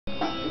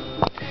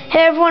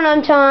Hey everyone,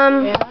 I'm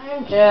Tom. And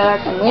I'm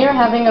Jack, and we are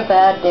having a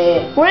bad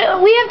day. We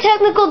have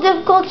technical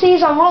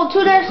difficulties on World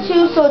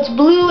 2-2, so it's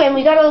blue, and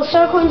we got a little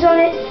star coins on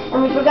it,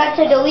 and we forgot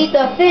to delete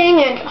the thing,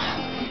 and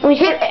we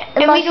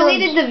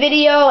deleted the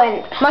video,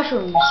 and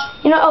mushrooms.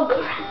 You know,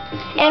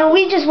 and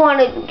we just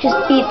want to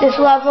beat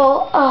this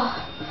level.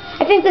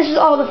 I think this is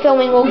all the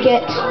filming we'll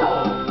get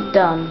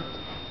Done.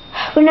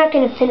 We're not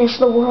going to finish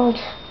the world.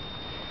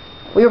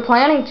 We were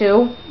planning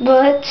to,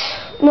 but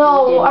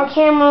no, our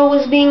camera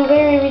was being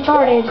very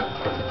retarded.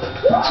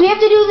 So we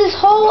have to do this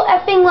whole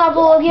effing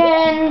level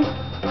again.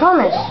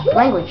 Promise.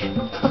 Language.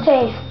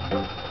 Okay.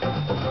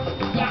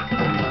 Yeah.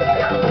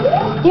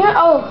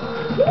 Oh.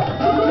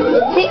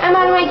 See, I'm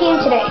out of my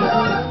game today.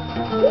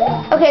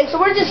 Okay, so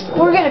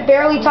we're gonna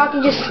barely talk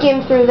and just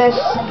skim through this.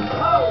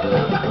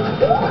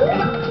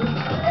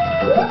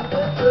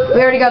 We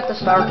already got the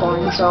star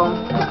coin, so.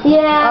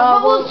 Yeah,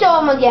 but we'll show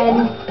them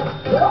again.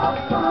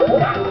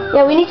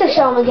 Yeah, we need to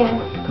show them again.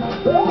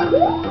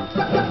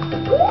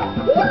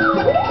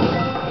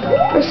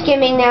 We're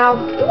skimming now.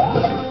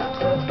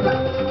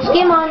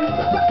 Skim on.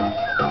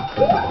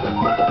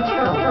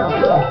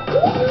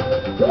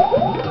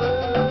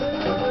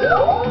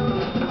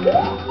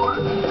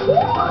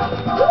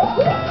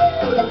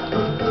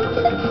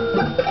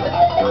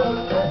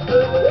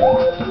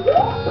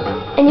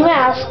 And you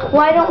ask,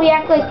 why don't we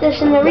act like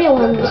this in the real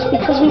ones?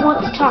 Because we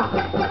want to talk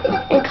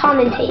and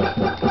commentate.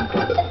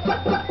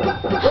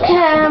 Okay,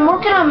 I'm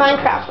working on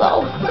Minecraft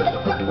though.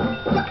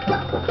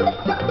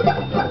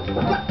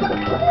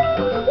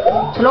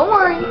 So don't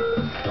worry.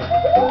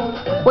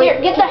 Wait,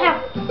 here, get the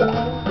half.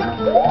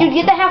 Dude,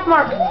 get the half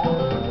mark.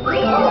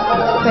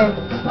 Okay.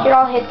 Here,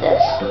 I'll hit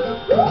this.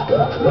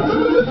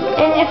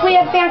 And if we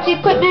have fancy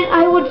equipment,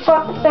 I would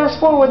fast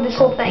forward this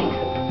whole thing.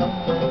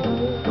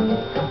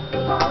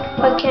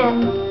 But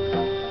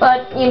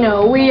But, you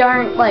know, we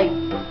aren't, like,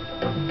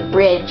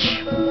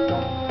 rich.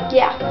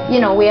 Yeah.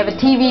 You know, we have a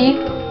TV,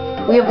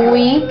 we have a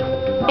Wii.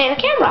 And a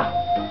camera.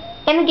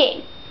 And a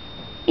game.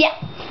 Yeah.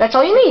 That's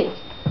all you need.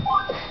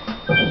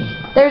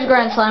 There's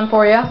Grand Slam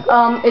for you.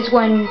 It's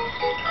when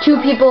two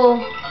people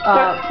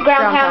ground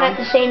pound at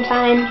the same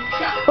time.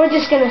 We're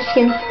just gonna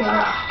skim through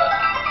it.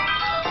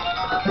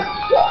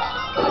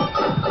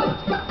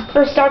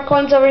 First star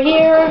coins over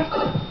here.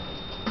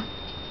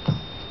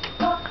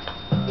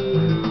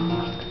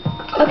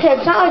 Okay,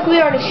 it's not like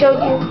we already showed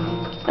you.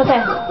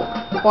 Okay.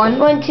 1,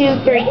 2,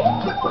 3.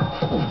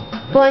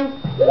 1.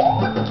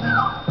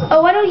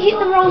 Oh, why don't you hit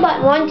the wrong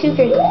button? 1, 2,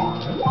 3.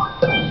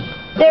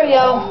 There we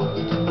go.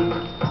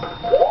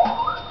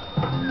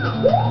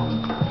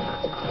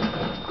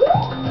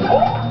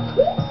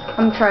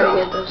 I'm trying to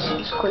get this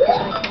as quick as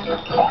I can.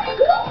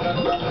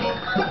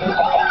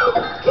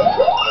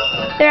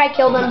 There, I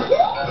killed him.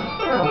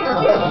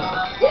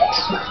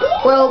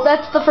 Well,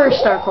 that's the first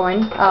star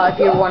coin, if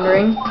you're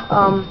wondering.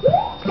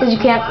 Because you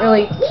can't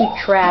really keep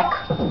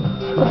track.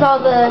 With all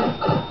the...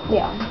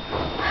 Yeah.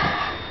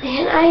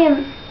 Man,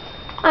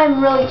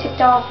 I'm really ticked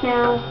off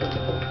now.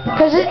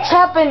 Because it's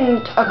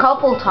happened a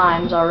couple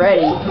times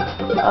already.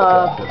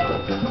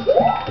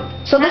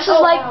 So this is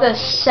like the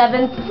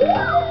 7th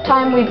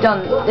time we've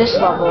done this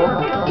level.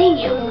 Dang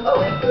you.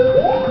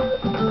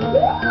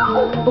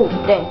 Oh,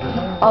 dang.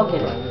 I'll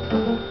get it.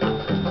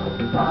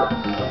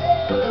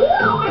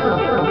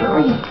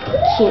 Are you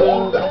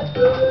kidding?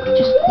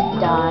 Just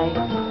die.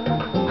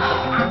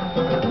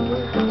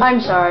 I'm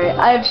sorry.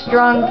 I have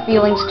strong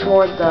feelings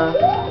toward the...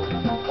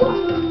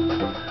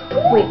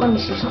 Wait, let me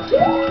see something.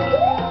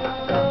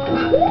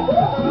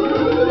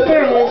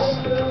 There it is.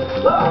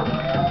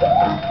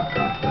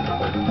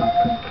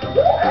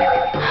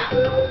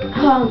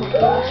 Oh my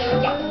gosh.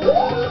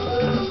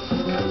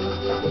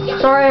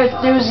 Sorry,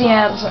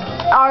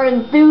 our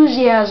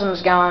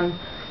enthusiasm's gone.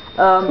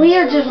 We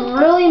are just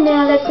really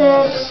mad at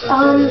this.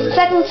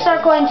 Second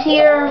star coins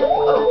here.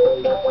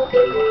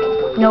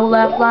 No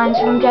laugh lines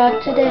from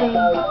Jack today.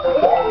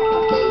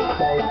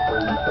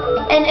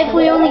 And if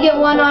we only get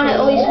one on it,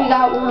 at least we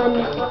got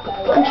one.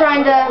 I'm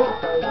trying to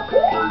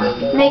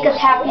make us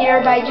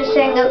happier by just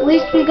saying at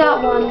least we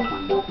got one.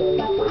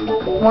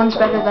 One's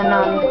better than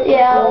none.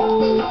 Yeah.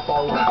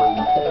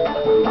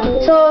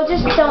 So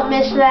just don't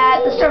miss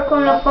that. The star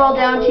coin will fall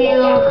down to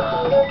you.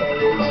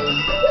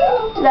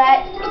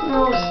 That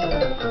most.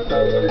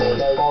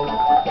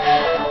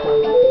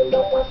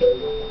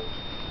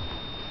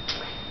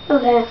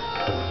 Okay.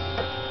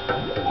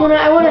 You know,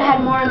 I would have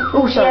had more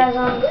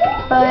enthusiasm,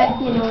 but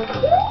you know,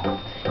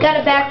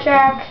 gotta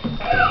backtrack.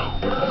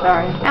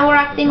 Sorry. And we're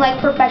acting like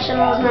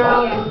professionals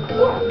now.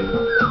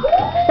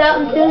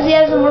 Without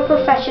enthusiasm, we're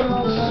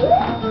professionals.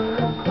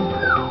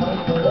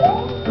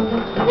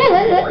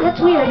 Yeah, that's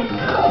weird.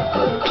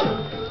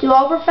 Do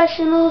all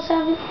professionals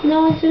have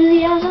no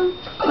enthusiasm?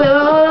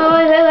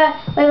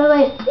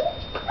 Wait.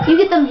 You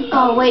get them.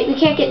 Oh, wait, we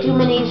can't get too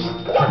many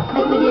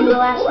like we did in the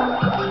last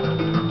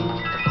one.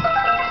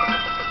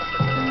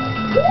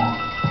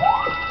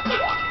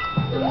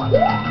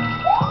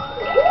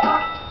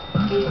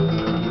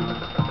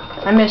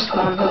 I missed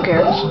one. Who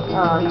cares?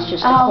 It's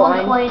just a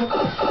coin. One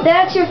coin.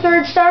 That's your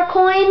third star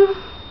coin.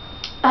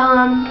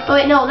 Oh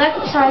wait, no,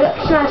 that's not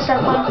a star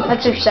coin.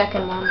 That's your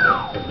second one.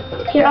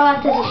 Here, I'll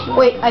act as a shield.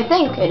 Wait, I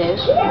think it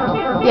is.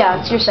 Yeah,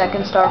 it's your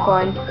second star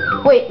coin.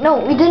 Wait, no,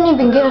 we didn't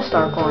even get a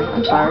star coin.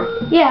 I'm sorry.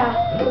 Yeah.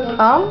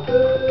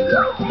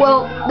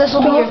 Well, this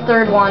will be your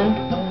third one.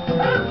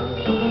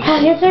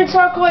 Your third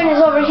star coin is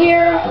over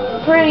here.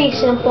 Pretty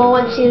simple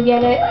once you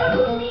get it.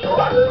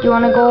 Do you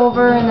want to go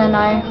over and then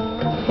I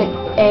hit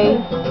A?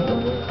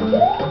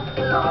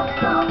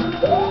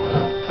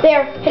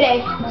 There, hit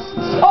A.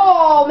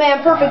 Oh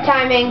man, perfect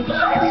timing.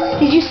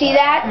 Did you see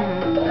that?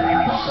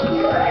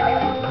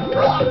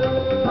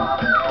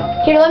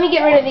 Here, let me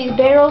get rid of these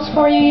barrels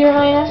for you, Your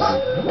Highness.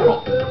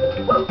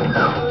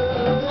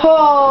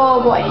 Oh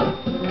boy.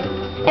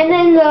 And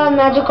then the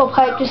magical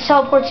pipe just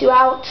teleports you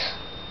out.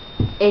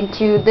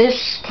 Into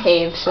this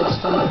cave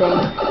system thing.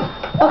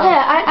 Okay,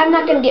 I'm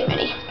not going to get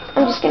many.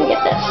 I'm just going to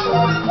get this.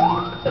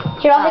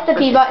 Here, I'll hit the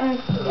P button.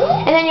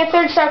 And then your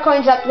third star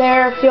coin's up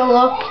there, if you'll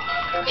look.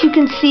 If you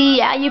can see,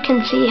 yeah, you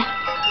can see.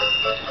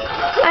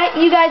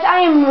 You guys,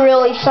 I am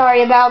really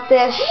sorry about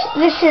this.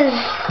 This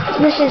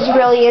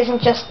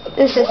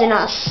isn't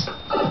us.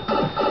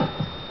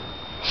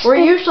 We're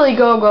usually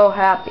go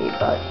happy,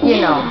 but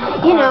you know.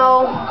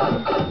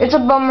 It's a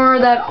bummer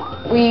that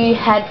we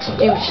had to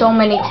do so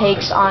many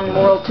takes on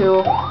World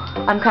 2.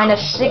 I'm kind of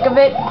sick of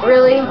it,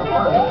 really.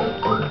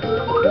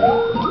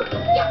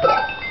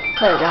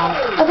 There we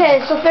go.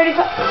 Okay, so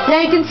 35. Now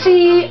you can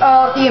see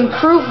the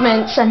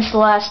improvement since the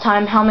last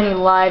time, how many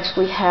lives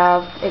we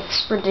have.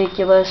 It's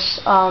ridiculous.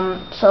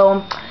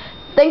 So,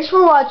 thanks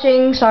for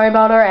watching. Sorry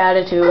about our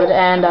attitude,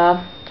 and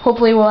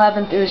hopefully we'll have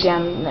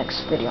enthusiasm in the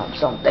next video.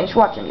 So, thanks for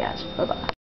watching, guys. Bye-bye.